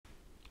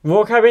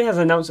Royal Caribbean has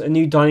announced a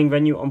new dining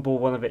venue on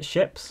board one of its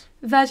ships.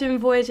 Virgin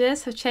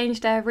Voyages have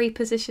changed their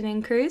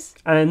repositioning cruise.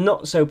 And a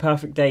not so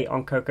perfect day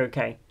on Coco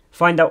Cay.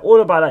 Find out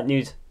all about that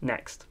news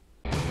next.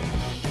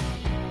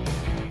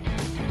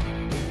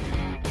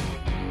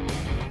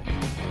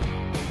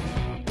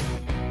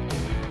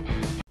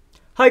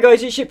 Hi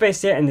guys, it's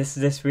Shipface here and this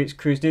is this week's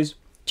cruise news.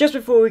 Just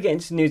before we get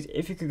into the news,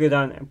 if you could go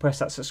down and press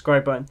that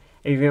subscribe button,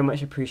 it would be very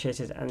much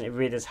appreciated and it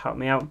really does help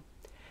me out.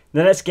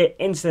 Now let's get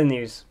into the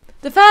news.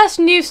 The first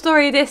news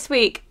story this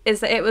week is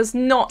that it was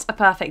not a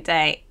perfect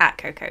day at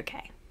Coco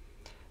Cay.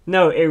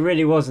 No, it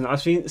really wasn't.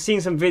 I've seen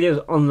some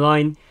videos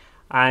online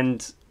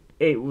and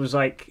it was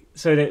like,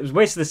 so it was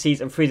Waste of the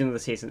Seas and Freedom of the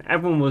Seas, and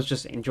everyone was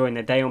just enjoying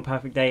their day on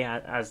perfect day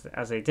as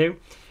they do.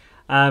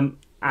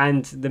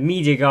 And the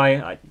media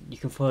guy, you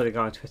can follow the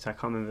guy on Twitter, I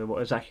can't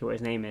remember exactly what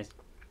his name is,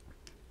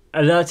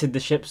 alerted the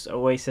ships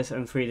Oasis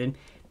and Freedom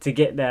to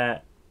get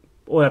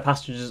all their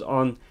passengers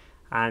on,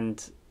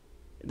 and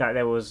that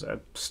there was a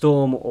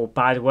storm or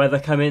bad weather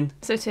coming.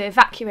 So to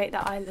evacuate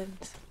the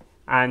island.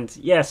 And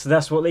yeah, so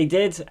that's what they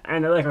did.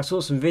 And like I saw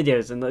some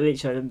videos, and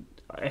literally,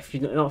 if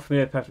you're not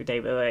familiar with Perfect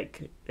Day, but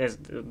like there's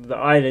the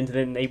island, and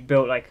then they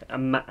built like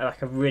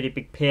a really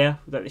big pier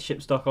that the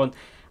ships dock on,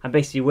 and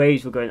basically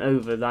waves were going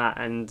over that,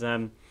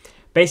 and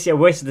basically a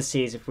Waste of the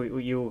Seas, if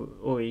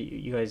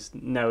you guys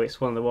know,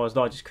 it's one of the world's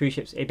largest cruise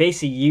ships. It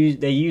basically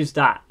used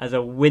that as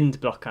a wind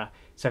blocker,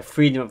 so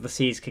Freedom of the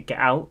Seas could get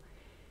out.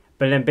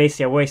 But then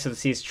basically a Waste of the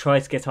Seas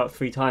tried to get out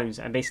 3 times,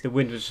 and basically the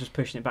wind was just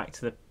pushing it back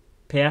to the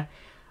pier.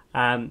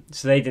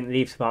 So they didn't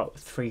leave till about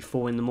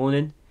 3-4 in the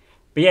morning.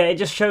 But yeah, it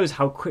just shows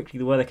how quickly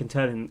the weather can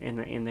turn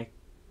in the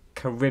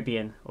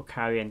Caribbean or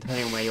Caribbean,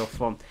 depending on where you're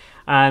from.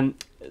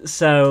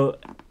 So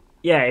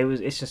yeah, it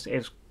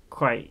was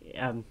quite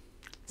cool.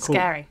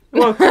 Scary.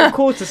 Well,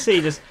 cool to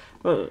see. Just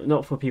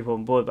not for people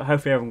on board, but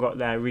hopefully everyone got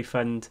their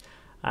refund.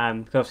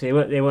 Because obviously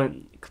they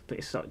weren't.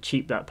 It's not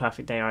cheap, that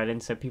Perfect Day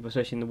Island. So people,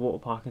 especially in the water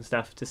park and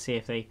stuff, to see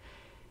if they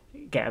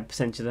get a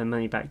percentage of their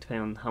money back,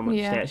 depending on how much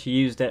they actually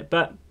used it.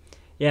 But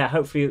yeah,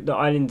 hopefully the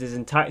island is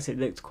intact. It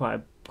looked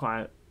quite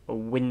a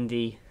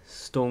windy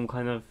storm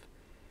kind of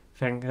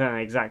thing. I don't know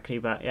exactly,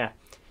 but yeah,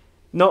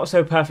 not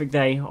so perfect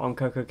day on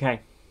Coco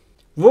Cay.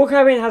 Royal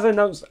Caribbean has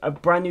announced a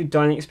brand new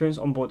dining experience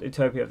on board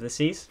Utopia of the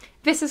Seas.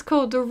 This is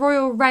called the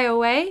Royal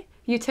Railway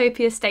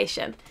Utopia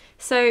Station.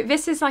 So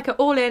this is like an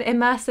all-in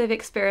immersive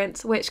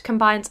experience which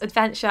combines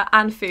adventure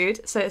and food,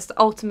 so it's the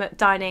ultimate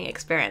dining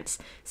experience.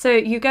 So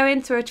you go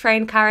into a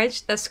train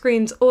carriage, there's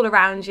screens all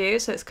around you,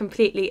 so it's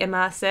completely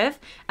immersive,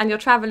 and you're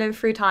travelling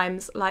through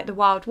times like the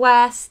Wild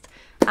West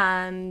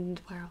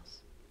and where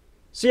else?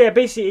 So yeah,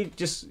 basically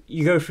just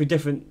you go through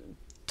different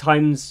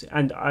times,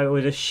 and I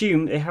would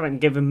assume they haven't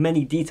given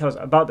many details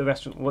about the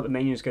restaurant or what the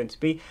menu is going to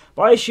be,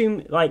 but I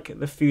assume like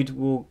the food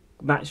will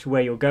match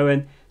where you're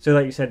going. So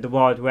like you said, the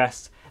Wild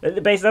West.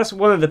 That's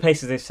one of the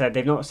places they've said.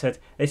 They've not said,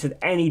 they said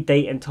any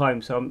date and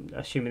time, so I'm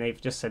assuming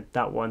they've just said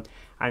that one,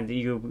 and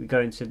you'll be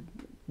going to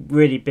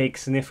really big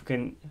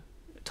significant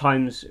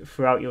times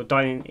throughout your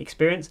dining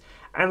experience.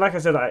 And like I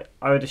said,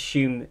 I would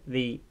assume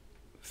the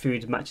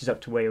food matches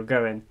up to where you're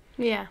going.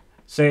 Yeah.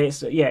 So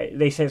it's, yeah,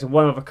 they say it's a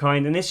one of a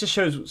kind, and this just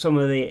shows some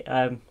of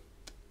the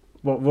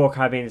what Royal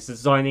Caribbean is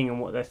designing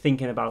and what they're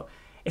thinking about.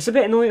 It's a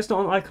bit annoying it's not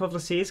on Icon of the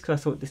Seas, because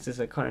I thought this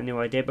is a kind of new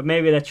idea, but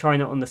maybe they're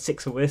trying it on the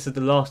 6th. This is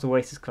the last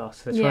Oasis class,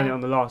 so they're trying it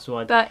on the last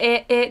one. But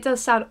it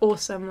does sound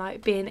awesome,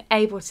 like being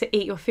able to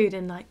eat your food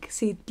and like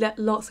see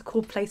lots of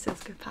cool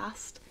places go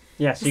past.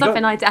 Yeah, so it's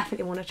something I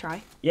definitely want to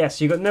try. Yeah,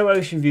 so you've got no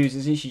ocean views,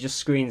 it's literally just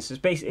screens. It's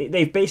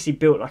they've basically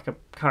built like a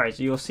carriage,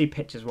 you'll see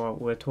pictures while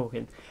we're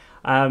talking.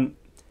 And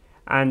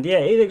yeah,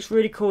 it looks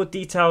really cool,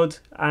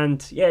 detailed,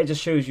 and yeah, it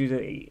just shows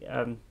you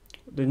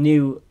the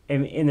new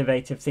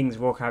innovative things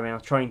Royal Caribbean are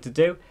trying to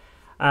do.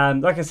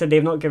 Like I said,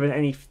 they've not given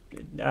any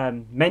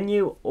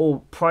menu or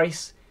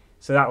price,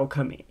 so that will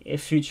come in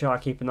future. I'll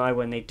keep an eye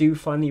when they do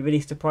finally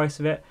release the price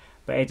of it,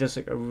 but it does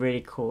look a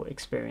really cool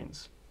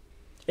experience.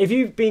 If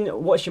you've been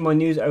watching my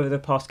news over the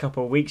past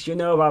couple of weeks, you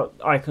know about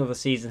Icon of the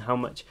Seas and how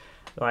much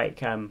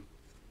like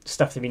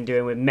stuff they've been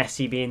doing with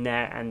Messi being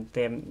there, and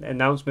the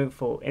announcement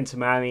for Inter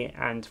Miami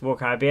and Royal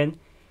Caribbean.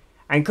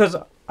 And because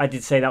I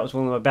did say that was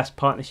one of my best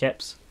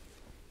partnerships,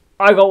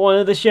 I got one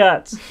of the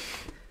shirts.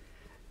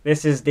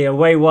 This is the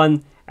away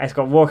one. It's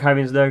got Royal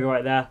Caribbean's logo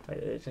right there.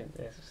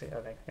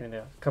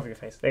 Cover your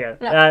face. There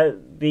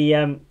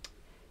you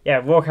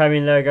go. Royal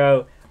Caribbean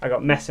logo. I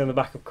got Messi on the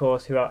back, of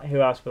course. Who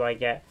else would I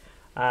get?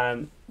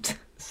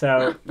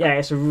 So yeah,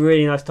 it's a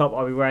really nice top.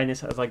 I'll be wearing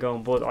this as I go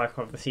on board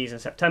Icon of the Seas in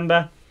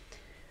September.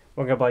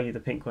 We're gonna buy you the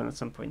pink one at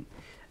some point.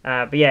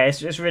 But yeah,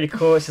 it's really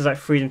cool. It says like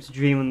Freedom to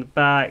Dream on the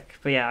back.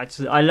 But yeah,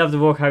 I love the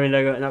Royal Caribbean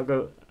logo, and that'll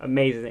go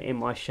amazing in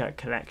my shirt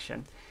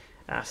collection.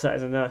 So that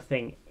is another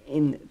thing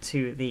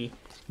into the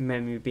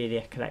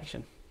memorabilia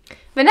collection.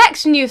 The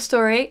next news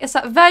story is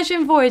that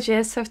Virgin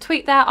Voyages have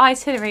tweaked their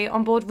itinerary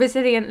on board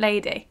Resilient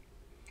Lady.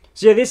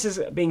 So yeah, this has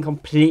been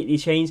completely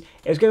changed.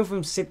 It was going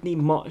from Sydney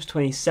March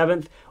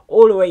 27th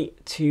all the way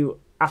to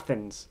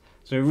Athens.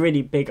 So a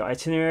really big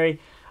itinerary.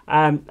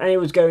 And it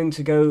was going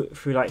to go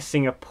through like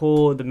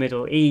Singapore, the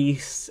Middle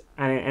East,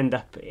 and end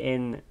up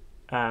in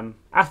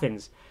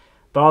Athens.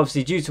 But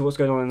obviously, due to what's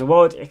going on in the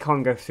world, it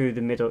can't go through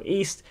the Middle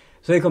East.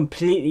 So they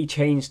completely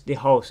changed the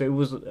whole. So it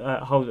was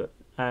a whole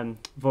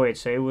voyage.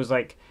 So it was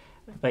like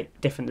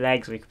different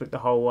legs. We could book the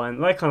whole one,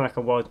 like kind of like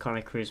a world kind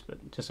of cruise,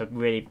 but just a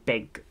really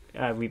big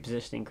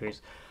repositioning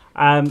cruise.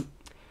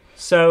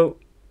 So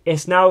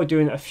it's now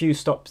doing a few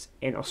stops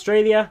in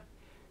Australia,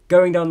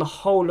 going down the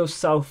whole of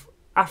South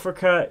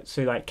Africa,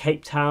 so like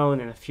Cape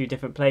Town and a few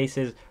different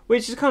places,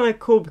 which is kind of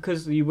cool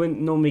because you wouldn't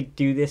normally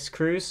do this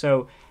cruise.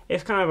 So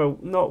it's kind of a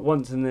not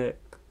once in a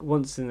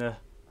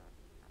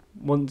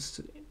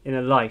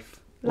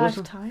life.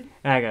 Lifetime.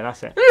 There you go,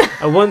 that's it.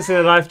 A once in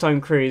a lifetime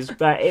cruise,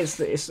 but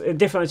it's a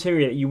different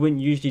itinerary that you wouldn't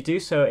usually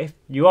do. So if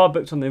you are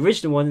booked on the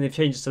original one and they've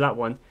changed it to that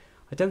one,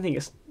 I don't think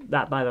it's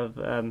that bad of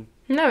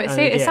No,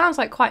 it sounds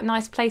like quite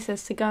nice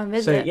places to go and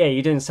visit. So yeah,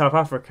 you're doing South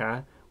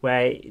Africa,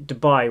 where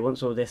Dubai,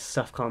 once all this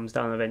stuff calms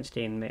down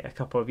eventually in a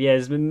couple of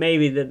years, but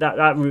maybe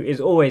that route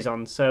is always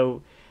on.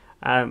 So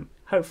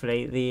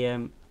hopefully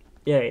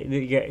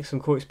you get some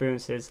cool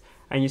experiences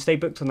and you stay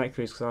booked on that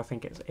cruise, because I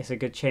think it's a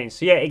good change.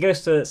 So yeah, it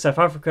goes to South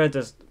Africa,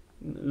 does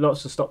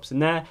lots of stops in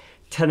there,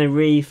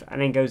 Tenerife,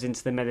 and then goes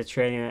into the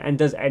Mediterranean and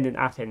does end in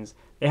Athens.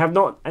 They have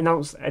not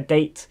announced a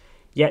date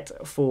yet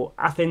for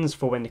Athens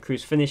for when the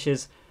cruise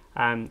finishes.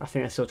 I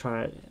think they're still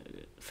trying to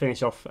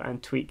finish off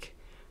and tweak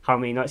how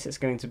many nights it's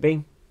going to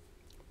be.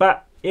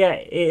 But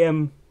yeah,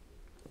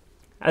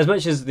 as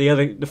much as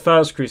the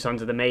first cruise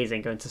sounded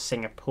amazing, going to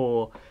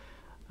Singapore,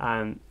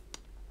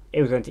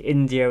 it was going to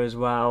India as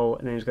well,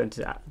 and then it was going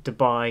to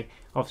Dubai.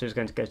 After it was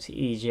going to go to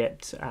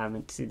Egypt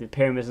and to see the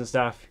pyramids and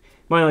stuff.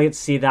 Might not get to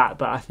see that,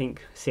 but I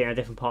think seeing a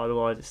different part of the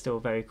world is still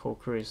a very cool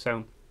cruise.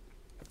 So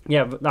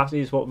yeah, that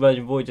is what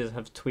Virgin Voyages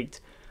have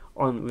tweaked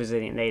on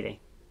Resilient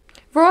Lady.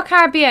 Royal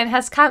Caribbean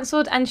has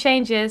cancelled and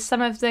changes some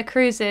of the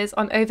cruises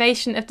on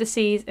Ovation of the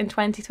Seas in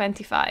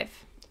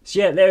 2025. So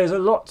yeah, there is a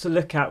lot to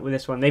look at with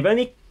this one. They've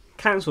only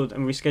cancelled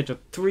and rescheduled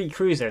 3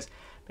 cruises.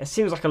 It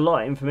seems like a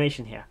lot of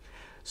information here.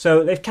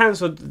 So they've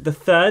cancelled the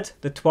 3rd,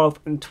 the 12th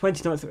and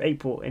 29th of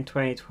April in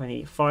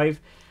 2025.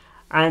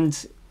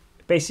 And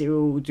basically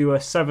we'll do a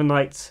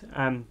 7-night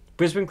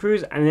Brisbane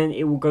cruise, and then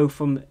it will go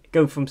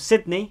from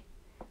Sydney.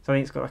 So I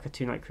think it's got like a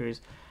 2-night cruise.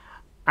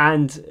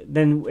 And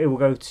then it will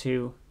go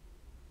to...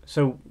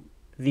 So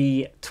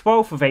the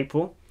 12th of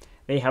April,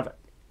 they have...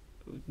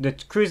 The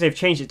cruise they've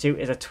changed it to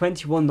is a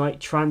 21-night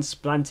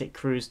transatlantic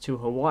cruise to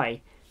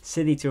Hawaii.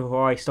 Sydney to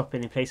Hawaii,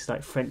 stopping in places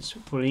like French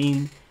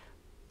Polynesia.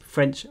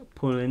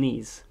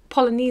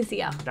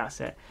 Polynesia. That's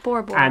it.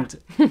 Bora Bora.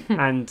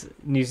 And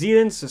New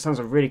Zealand. So it sounds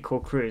like a really cool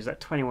cruise, like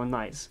 21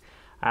 nights.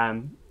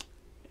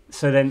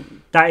 So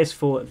then that is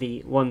for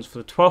the ones for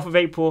the 12th of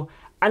April.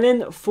 And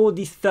then for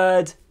the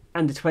 3rd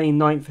and the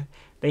 29th,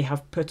 they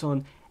have put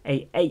on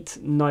a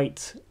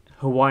 8-night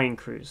Hawaiian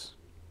cruise.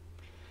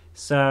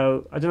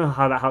 So I don't know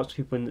how that helps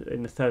people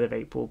in the 3rd of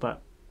April,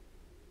 but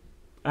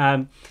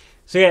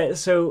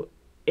so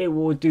it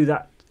will do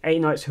that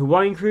 8 nights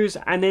Hawaiian cruise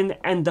and then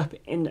end up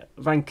in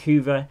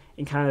Vancouver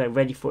in Canada,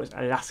 ready for its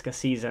Alaska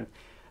season.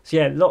 So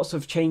yeah, lots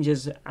of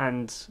changes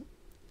and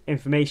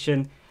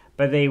information,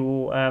 but they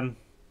will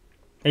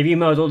they've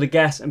emailed all the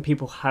guests, and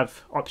people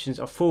have options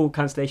of full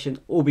cancellation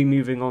or be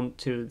moving on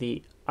to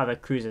the other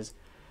cruises.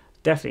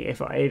 Definitely,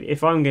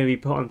 if I'm going to be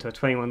put onto a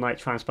 21-night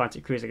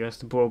transatlantic cruise that goes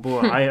to Bora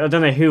Bora, I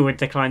don't know who would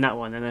decline that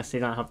one unless they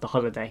don't have the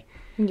holiday.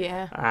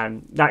 Yeah.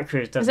 That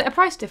cruise does. Is it a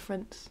price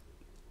difference?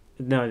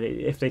 No,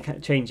 if they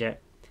can't change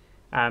it,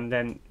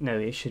 then no,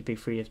 it should be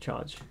free of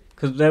charge.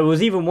 Because there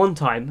was even one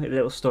time, a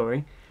little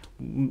story,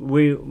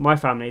 my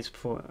families,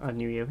 before I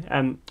knew you,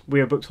 we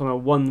were booked on a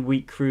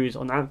 1-week cruise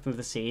on Anthem of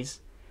the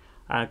Seas,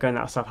 going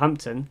out of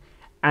Southampton,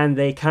 and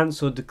they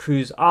cancelled the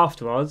cruise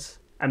afterwards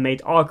and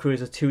made our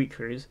cruise a 2-week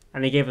cruise,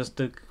 and they gave us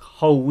the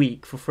whole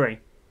week for free.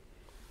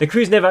 The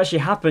cruise never actually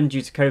happened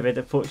due to COVID,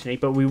 unfortunately,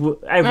 but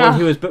everyone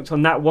who was booked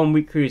on that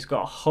 1-week cruise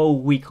got a whole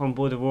week on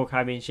board the Royal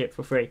Caribbean ship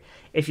for free.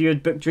 If you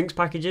had booked drinks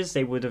packages,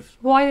 they would have...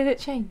 Why did it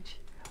change?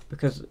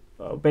 Because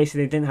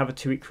basically they didn't have a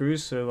 2-week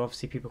cruise, so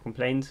obviously people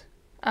complained.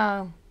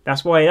 Oh.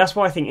 That's why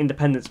I think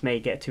independents may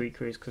get a 2-week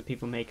cruise, because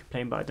people may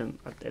complain, but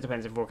it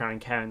depends if Royal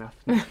Caribbean care enough.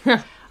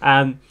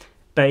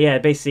 But yeah,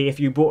 basically, if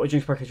you bought a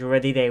drinks package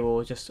already, they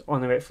will just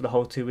honour it for the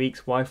whole 2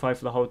 weeks. Wi-Fi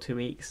for the whole 2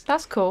 weeks.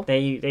 That's cool.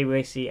 They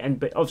basically,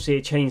 but obviously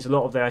it changed a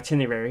lot of their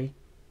itinerary.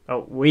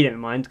 Oh, we didn't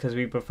mind because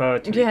we prefer a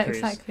 2-week cruise. Yeah,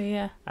 exactly.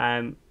 Yeah.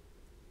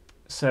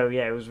 So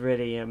yeah, it was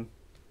really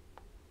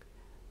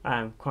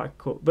quite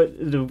cool. But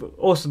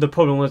also the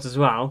problem was as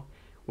well,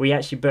 we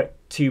actually booked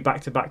 2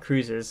 back-to-back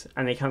cruises,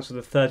 and they cancelled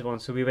the 3rd one,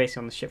 so we were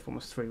basically on the ship for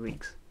almost 3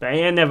 weeks. But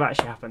it never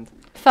actually happened.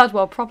 Third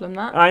world problem,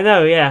 that. I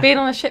know, yeah. Being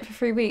on a ship for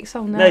 3 weeks,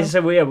 oh no. No, so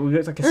we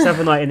booked like a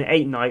 7-night and an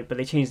 8-night, but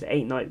they changed the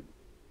 8-night.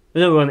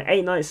 No, we were on an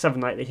 8-night,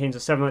 7-night. They changed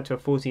the 7-night to a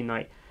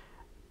 14-night,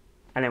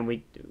 and then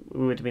we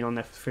would have been on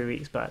there for 3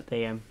 weeks, but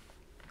they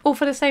all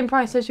for the same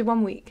price as your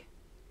 1 week.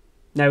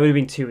 No, it would have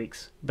been 2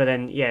 weeks, but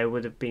then yeah, it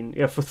would have been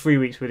for 3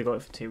 weeks. We'd have got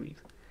it for 2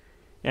 weeks.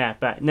 Yeah,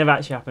 but it never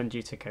actually happened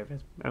due to COVID,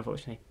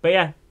 unfortunately. But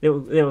yeah,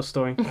 little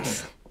story.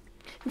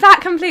 That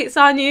completes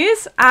our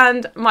news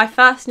and my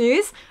first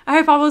news. I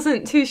hope I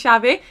wasn't too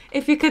shabby.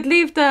 If you could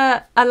leave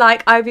a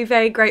like, I'd be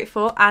very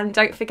grateful, and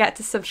don't forget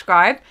to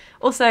subscribe.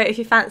 Also, if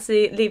you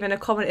fancy leaving a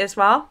comment as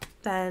well,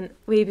 then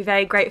we'd be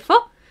very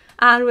grateful.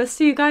 And we'll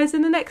see you guys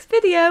in the next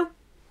video.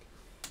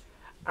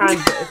 And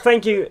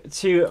thank you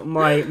to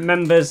my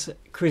members,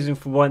 Cruising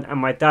for One, and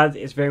my dad.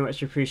 It's very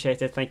much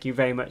appreciated. Thank you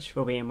very much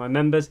for being my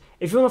members.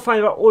 If you want to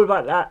find out all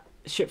about that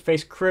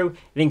Shipface crew,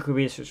 link will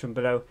be in the description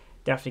below.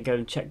 Definitely go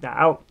and check that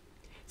out.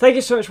 Thank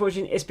you so much for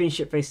watching. It's been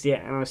Shipface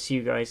here, and I'll see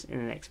you guys in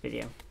the next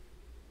video.